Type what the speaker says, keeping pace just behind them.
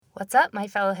What's up, my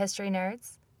fellow history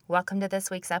nerds? Welcome to this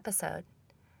week's episode.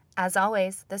 As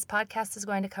always, this podcast is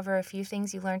going to cover a few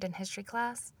things you learned in history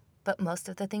class, but most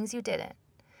of the things you didn't.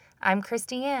 I'm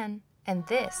Christy Ann, and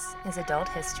this is Adult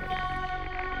History.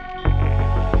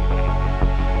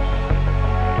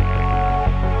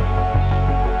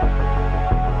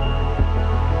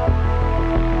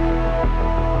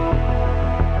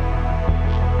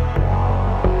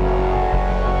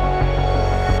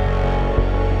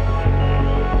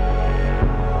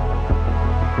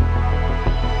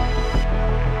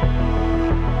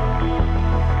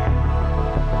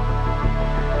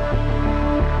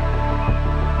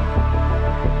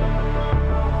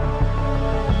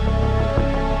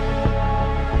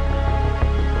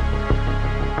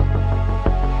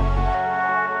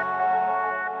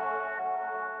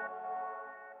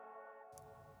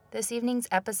 This evening's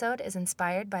episode is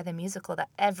inspired by the musical that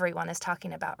everyone is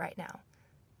talking about right now.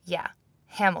 Yeah,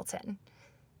 Hamilton.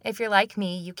 If you're like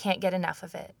me, you can't get enough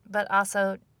of it, but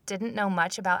also didn't know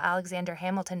much about Alexander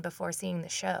Hamilton before seeing the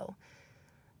show.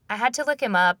 I had to look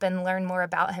him up and learn more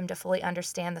about him to fully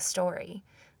understand the story.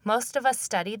 Most of us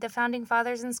studied the Founding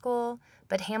Fathers in school,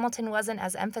 but Hamilton wasn't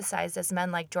as emphasized as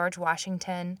men like George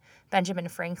Washington, Benjamin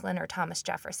Franklin, or Thomas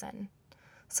Jefferson.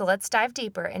 So let's dive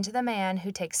deeper into the man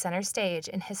who takes center stage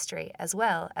in history as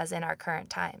well as in our current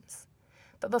times.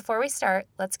 But before we start,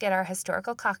 let's get our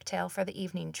historical cocktail for the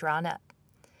evening drawn up.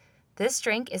 This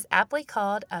drink is aptly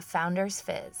called a Founder's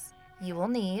Fizz. You will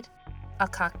need a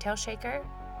cocktail shaker,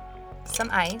 some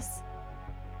ice,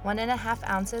 1.5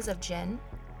 ounces of gin,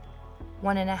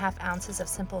 1.5 ounces of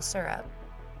simple syrup,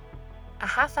 a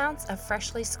 1/2 ounce of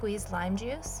freshly squeezed lime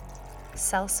juice,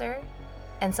 seltzer,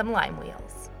 and some lime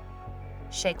wheels.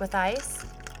 Shake with ice,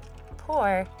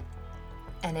 pour,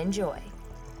 and enjoy.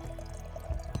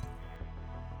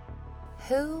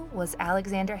 Who was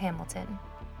Alexander Hamilton?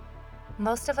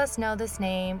 Most of us know this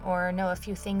name or know a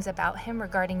few things about him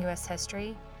regarding U.S.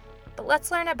 history, but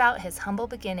let's learn about his humble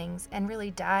beginnings and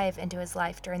really dive into his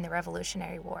life during the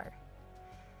Revolutionary War.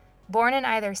 Born in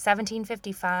either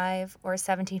 1755 or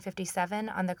 1757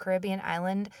 on the Caribbean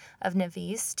island of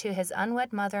Nevis to his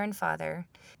unwed mother and father,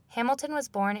 Hamilton was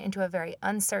born into a very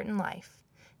uncertain life.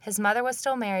 His mother was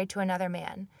still married to another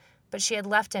man, but she had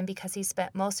left him because he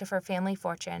spent most of her family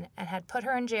fortune and had put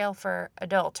her in jail for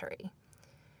adultery.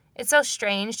 It's so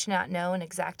strange to not know an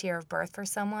exact year of birth for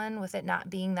someone, with it not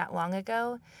being that long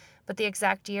ago, but the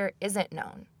exact year isn't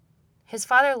known. His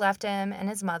father left him and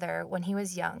his mother when he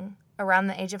was young, around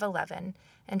the age of 11,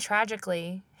 and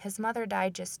tragically, his mother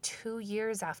died just 2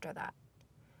 years after that.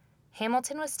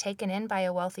 Hamilton was taken in by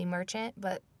a wealthy merchant,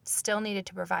 but still needed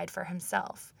to provide for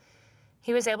himself.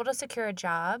 He was able to secure a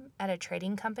job at a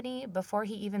trading company before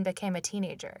he even became a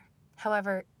teenager.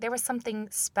 However, there was something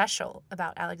special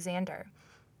about Alexander,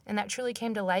 and that truly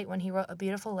came to light when he wrote a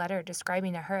beautiful letter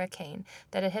describing a hurricane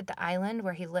that had hit the island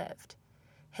where he lived.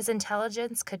 His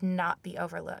intelligence could not be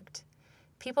overlooked.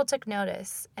 People took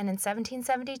notice, and in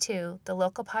 1772, the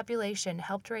local population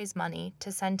helped raise money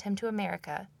to send him to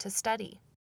America to study.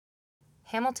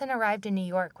 Hamilton arrived in New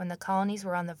York when the colonies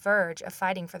were on the verge of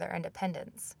fighting for their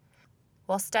independence.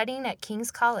 While studying at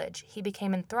King's College, he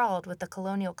became enthralled with the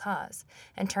colonial cause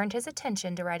and turned his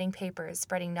attention to writing papers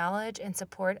spreading knowledge in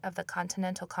support of the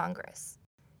Continental Congress.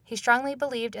 He strongly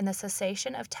believed in the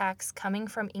cessation of tax coming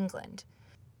from England.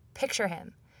 Picture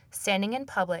him, standing in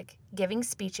public, giving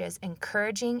speeches,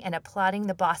 encouraging and applauding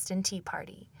the Boston Tea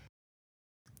Party.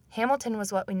 Hamilton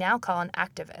was what we now call an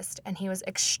activist, and he was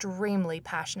extremely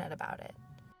passionate about it.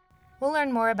 We'll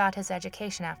learn more about his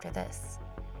education after this.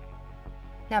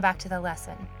 Now back to the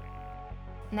lesson.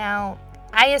 Now,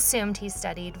 I assumed he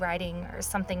studied writing or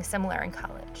something similar in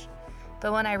college,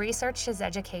 but when I researched his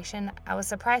education, I was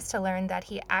surprised to learn that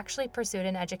he actually pursued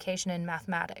an education in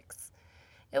mathematics.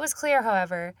 It was clear,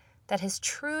 however, that his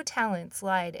true talents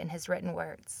lied in his written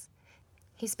words.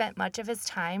 He spent much of his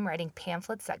time writing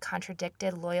pamphlets that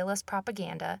contradicted Loyalist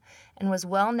propaganda and was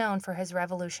well known for his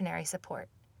revolutionary support.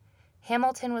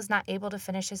 Hamilton was not able to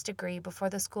finish his degree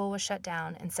before the school was shut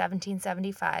down in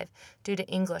 1775 due to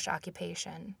English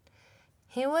occupation.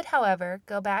 He would, however,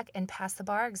 go back and pass the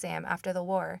bar exam after the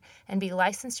war and be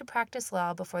licensed to practice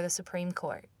law before the Supreme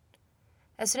Court.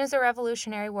 As soon as the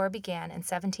Revolutionary War began in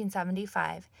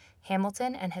 1775,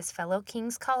 Hamilton and his fellow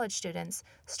King's College students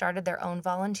started their own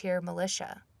volunteer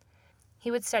militia. He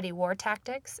would study war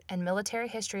tactics and military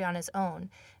history on his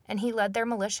own, and he led their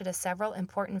militia to several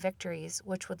important victories,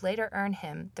 which would later earn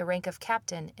him the rank of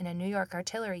captain in a New York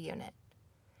artillery unit.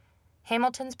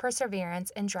 Hamilton's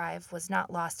perseverance and drive was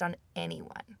not lost on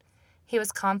anyone. He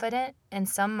was confident, and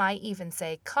some might even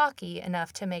say cocky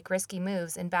enough to make risky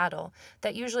moves in battle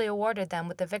that usually awarded them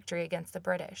with the victory against the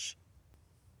British.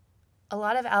 A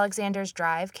lot of Alexander's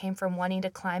drive came from wanting to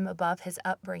climb above his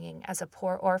upbringing as a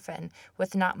poor orphan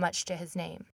with not much to his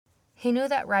name. He knew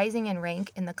that rising in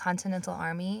rank in the Continental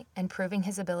Army and proving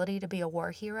his ability to be a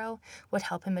war hero would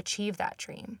help him achieve that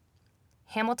dream.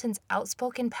 Hamilton's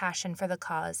outspoken passion for the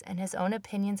cause and his own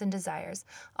opinions and desires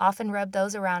often rubbed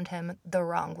those around him the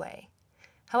wrong way.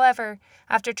 However,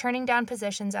 after turning down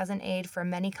positions as an aide for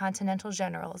many Continental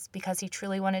generals because he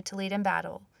truly wanted to lead in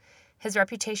battle, his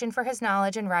reputation for his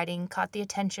knowledge and writing caught the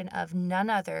attention of none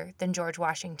other than George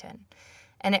Washington,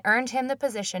 and it earned him the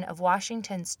position of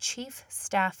Washington's chief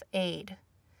staff aide.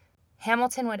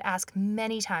 Hamilton would ask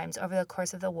many times over the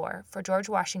course of the war for George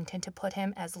Washington to put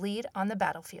him as lead on the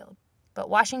battlefield. But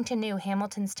Washington knew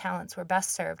Hamilton's talents were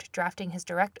best served drafting his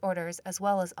direct orders as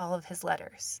well as all of his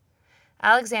letters.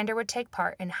 Alexander would take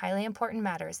part in highly important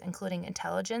matters including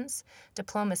intelligence,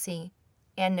 diplomacy,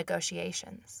 and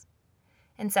negotiations.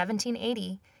 In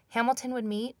 1780, Hamilton would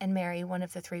meet and marry one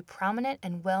of the three prominent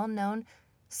and well-known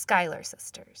Schuyler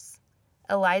sisters.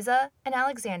 Eliza and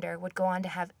Alexander would go on to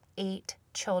have 8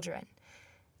 children,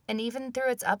 and even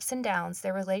through its ups and downs,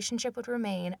 their relationship would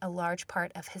remain a large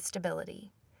part of his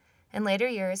stability. In later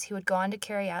years, he would go on to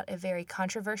carry out a very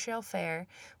controversial affair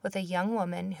with a young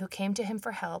woman who came to him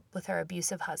for help with her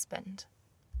abusive husband.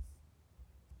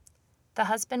 The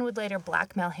husband would later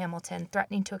blackmail Hamilton,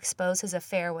 threatening to expose his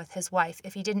affair with his wife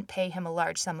if he didn't pay him a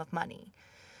large sum of money.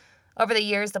 Over the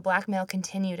years, the blackmail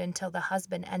continued until the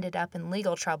husband ended up in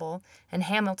legal trouble, and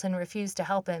Hamilton refused to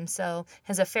help him, so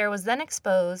his affair was then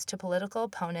exposed to political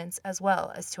opponents as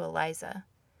well as to Eliza.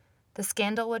 The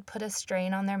scandal would put a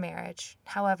strain on their marriage.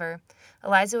 However,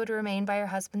 Eliza would remain by her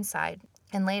husband's side,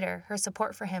 and later her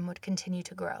support for him would continue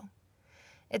to grow.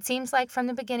 It seems like from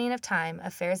the beginning of time,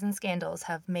 affairs and scandals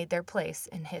have made their place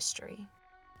in history.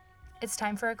 It's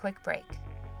time for a quick break.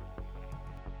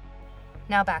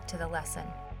 Now back to the lesson.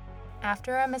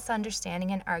 After a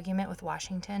misunderstanding and argument with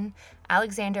Washington,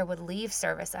 Alexander would leave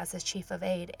service as his chief of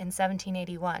aide in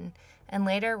 1781 and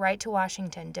later write to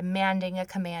Washington demanding a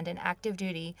command in active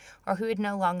duty or he would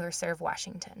no longer serve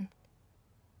Washington.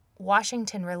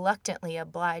 Washington reluctantly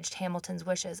obliged Hamilton's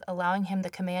wishes, allowing him the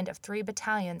command of 3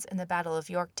 battalions in the Battle of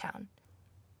Yorktown.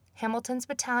 Hamilton's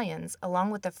battalions,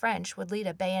 along with the French, would lead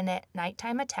a bayonet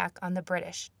nighttime attack on the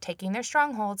British, taking their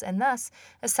strongholds and thus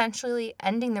essentially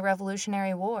ending the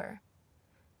Revolutionary War.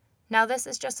 Now, this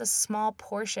is just a small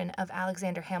portion of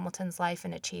Alexander Hamilton's life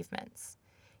and achievements.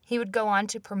 He would go on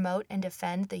to promote and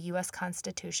defend the U.S.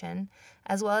 Constitution,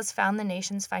 as well as found the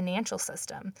nation's financial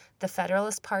system, the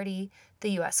Federalist Party,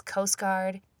 the U.S. Coast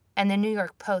Guard, and the New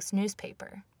York Post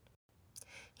newspaper.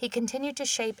 He continued to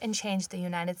shape and change the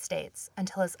United States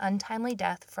until his untimely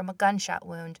death from a gunshot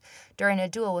wound during a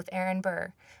duel with Aaron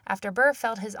Burr, after Burr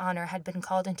felt his honor had been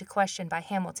called into question by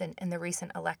Hamilton in the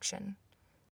recent election.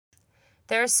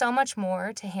 There is so much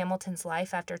more to Hamilton's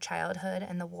life after childhood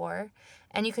and the war,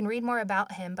 and you can read more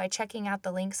about him by checking out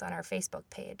the links on our Facebook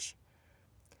page.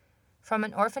 From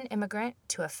an orphan immigrant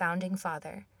to a founding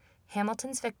father,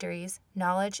 Hamilton's victories,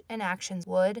 knowledge, and actions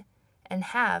would and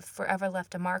have forever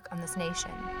left a mark on this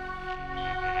nation.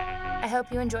 I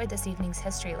hope you enjoyed this evening's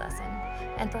history lesson,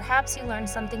 and perhaps you learned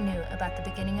something new about the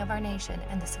beginning of our nation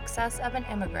and the success of an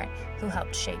immigrant who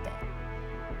helped shape it.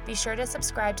 Be sure to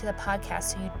subscribe to the podcast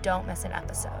so you don't miss an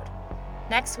episode.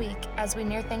 Next week, as we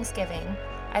near Thanksgiving,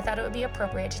 I thought it would be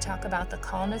appropriate to talk about the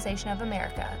colonization of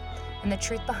America and the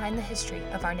truth behind the history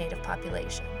of our native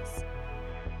populations.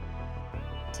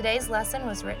 Today's lesson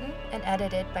was written and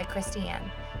edited by Christy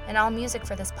Ann, and all music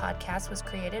for this podcast was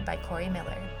created by Corey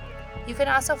Miller. You can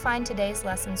also find today's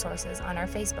lesson sources on our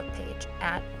Facebook page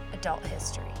at Adult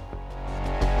History.